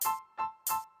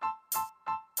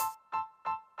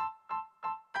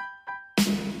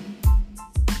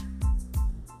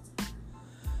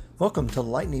Welcome to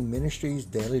Lightning Ministries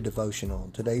Daily Devotional.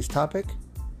 Today's topic,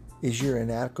 is your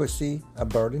inadequacy a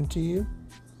burden to you?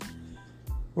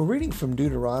 We're reading from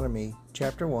Deuteronomy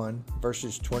chapter 1,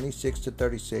 verses 26 to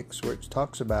 36, where it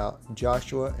talks about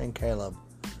Joshua and Caleb.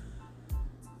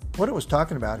 What it was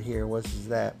talking about here was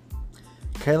that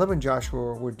Caleb and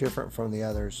Joshua were different from the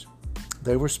others.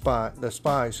 They were the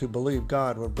spies who believed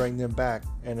God would bring them back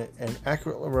an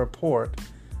accurate report,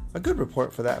 a good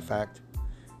report for that fact,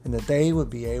 and that they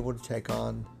would be able to take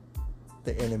on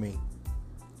the enemy.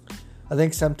 I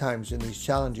think sometimes in these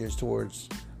challenges towards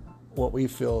what we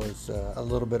feel is a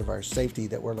little bit of our safety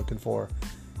that we're looking for,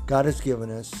 God has given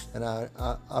us an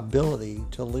ability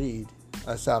to lead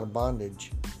us out of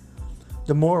bondage.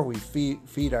 The more we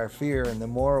feed our fear and the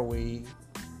more we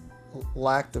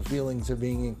lack the feelings of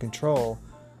being in control,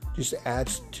 just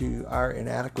adds to our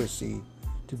inadequacy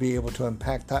to be able to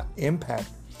impact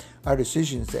our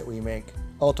decisions that we make,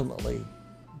 ultimately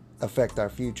affect our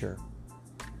future.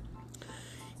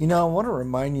 I want to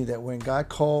remind you that when God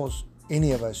calls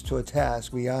any of us to a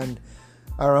task beyond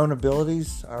our own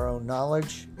abilities, our own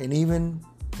knowledge, and even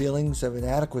feelings of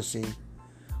inadequacy,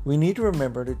 we need to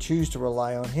remember to choose to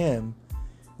rely on Him.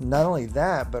 Not only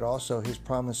that, but also His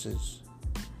promises.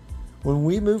 When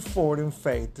we move forward in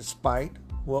faith, despite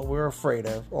what we're afraid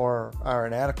of, or our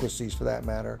inadequacies for that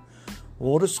matter,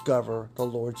 we'll discover the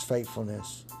Lord's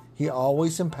faithfulness. He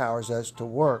always empowers us to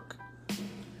work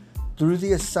through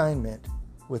the assignment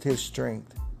with His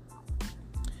strength.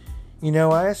 I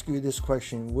ask you this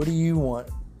question: what do you want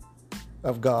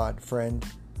of God, friend?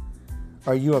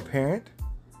 Are you a parent?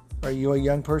 Are you a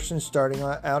young person starting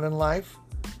out in life?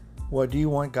 What do you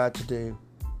want God to do?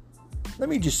 Let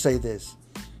me just say this.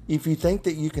 If you think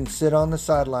that you can sit on the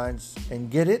sidelines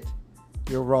and get it,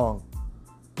 you're wrong.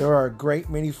 There are a great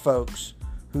many folks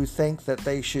who think that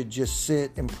they should just sit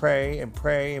and pray and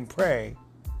pray and pray.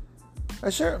 I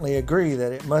certainly agree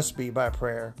that it must be by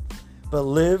prayer, but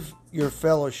live your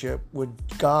fellowship with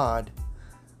God,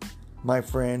 my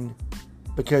friend,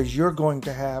 because you're going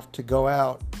to have to go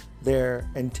out there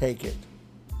and take it.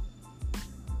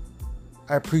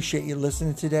 I appreciate you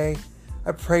listening today.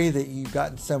 I pray that you've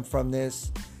gotten some from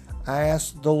this. I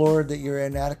ask the Lord that your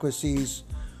inadequacies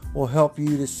will help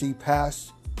you to see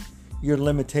past your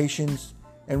limitations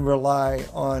and rely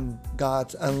on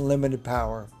God's unlimited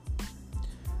power.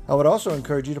 I would also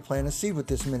encourage you to plant a seed with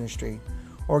this ministry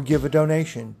or give a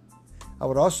donation. I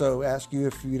would also ask you,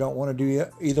 if you don't want to do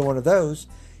either one of those,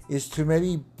 is to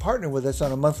maybe partner with us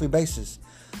on a monthly basis.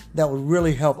 That would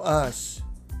really help us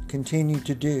continue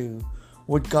to do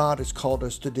what God has called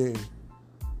us to do.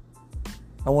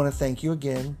 I want to thank you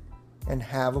again and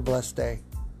have a blessed day.